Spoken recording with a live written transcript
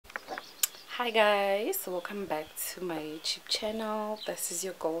Hi guys, welcome back to my YouTube channel. This is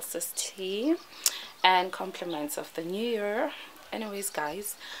your girl Sisi Thee and compliments of the new year. Anyways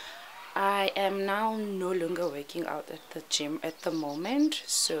guys, I am now no longer working out at the gym at the moment,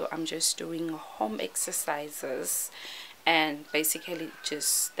 so I'm just doing home exercises and basically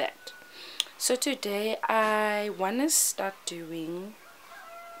just that. So today I want to start doing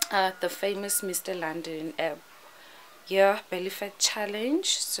the famous Mr. London belly fat challenge.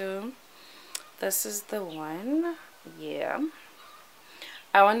 So this is the one.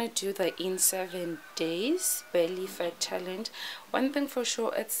 I want to do the in 7 days belly fat challenge. One thing for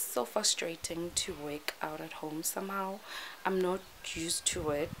sure, it's so frustrating to work out at home. Somehow I'm not used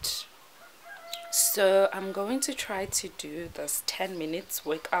to it, so I'm going to try to do this 10 minutes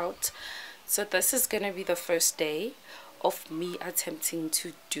workout. So this is gonna be the first day of me attempting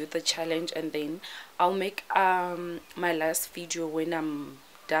to do the challenge, and then I'll make my last video when I'm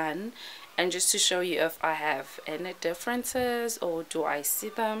done, and just to show you if I have any differences or do I see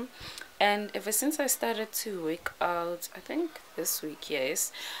them. And ever since I started to work out, I think this week,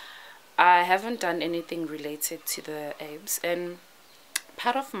 yes, I haven't done anything related to the abs. And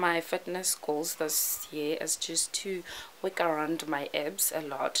part of my fitness goals this year is just to work around my abs a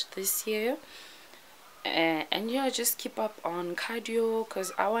lot this year. And yeah, just keep up on cardio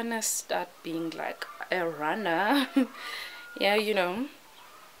because I want to start being like a runner. Yeah, you know,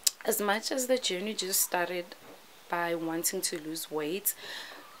 as much as the journey just started by wanting to lose weight,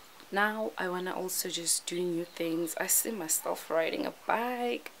 now I want to also just do new things. I see myself riding a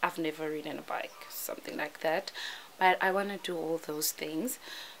bike. I've never ridden a bike, something like that, but I want to do all those things.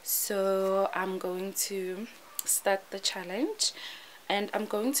 So I'm going to start the challenge, and I'm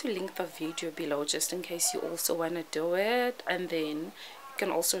going to link the video below just in case you also want to do it, and then you can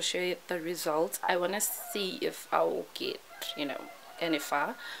also share the results. I want to see if I will get, you know, any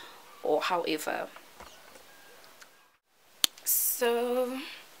far or however. So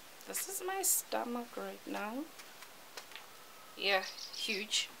this is my stomach right now. Yeah,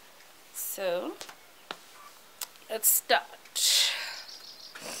 huge. So let's start.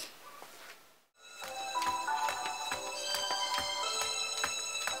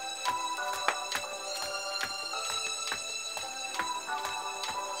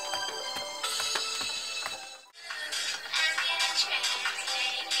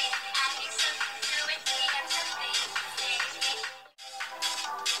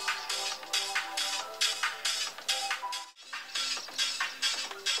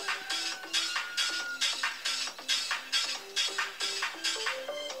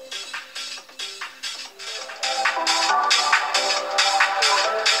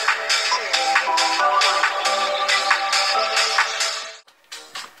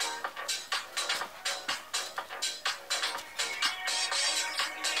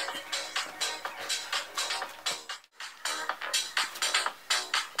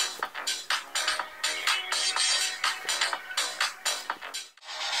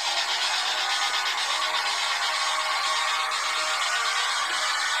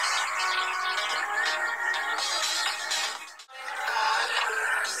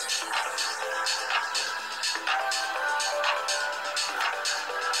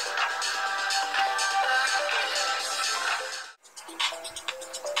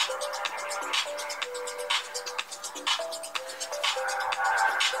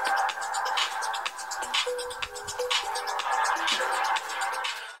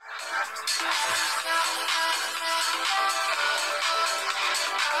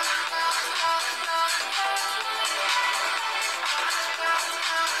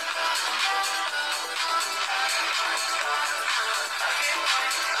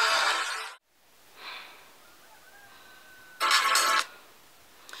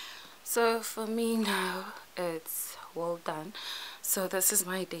 So for me now, it's well done. So this is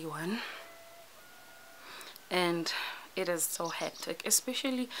my day 1, and it is so hectic,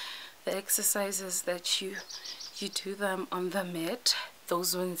 especially the exercises that you do them on the mat.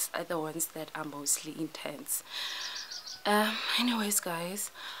 Those ones are the ones that are mostly intense. Anyways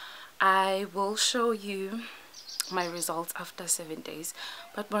guys, I will show you my results after 7 days.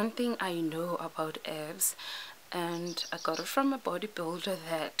 But one thing I know about abs, and I got it from a bodybuilder,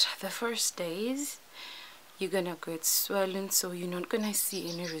 that the first days you're gonna get swollen, so you're not gonna see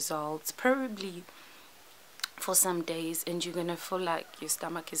any results probably for some days, and you're gonna feel like your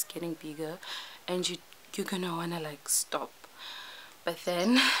stomach is getting bigger, and you're gonna wanna like stop. But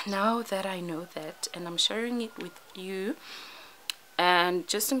then now that I know that, and I'm sharing it with you, and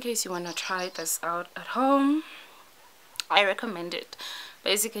just in case you want to try this out at home, I recommend it.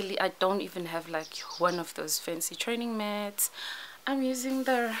 Basically, I don't even have like one of those fancy training mats. I'm using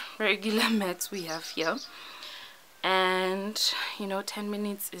the regular mats we have here, and you know, 10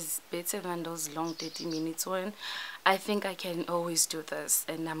 minutes is better than those long 30 minutes one. I think I can always do this,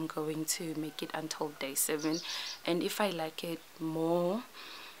 and I'm going to make it until day 7, and if I like it more,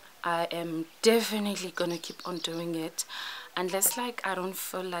 I am definitely gonna keep on doing it, unless like I don't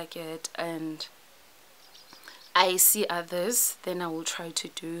feel like it and I see others, then I will try to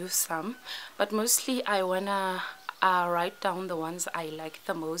do some, but mostly I wanna write down the ones I like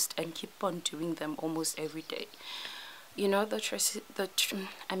the most and keep on doing them almost every day. You know,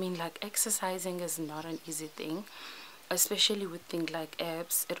 I mean, like, exercising is not an easy thing, especially with things like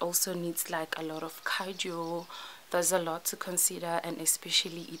abs. It also needs like a lot of cardio. There's a lot to consider, and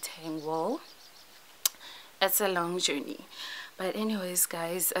especially eating well. It's a long journey. But anyways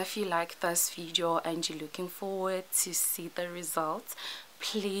guys, if you like this video and you're looking forward to see the results,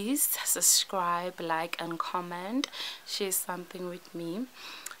 please subscribe, like and comment, share something with me.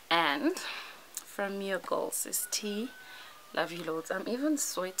 And from your girl Sisi Thee, love you loads. I'm even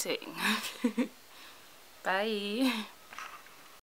sweating. Bye.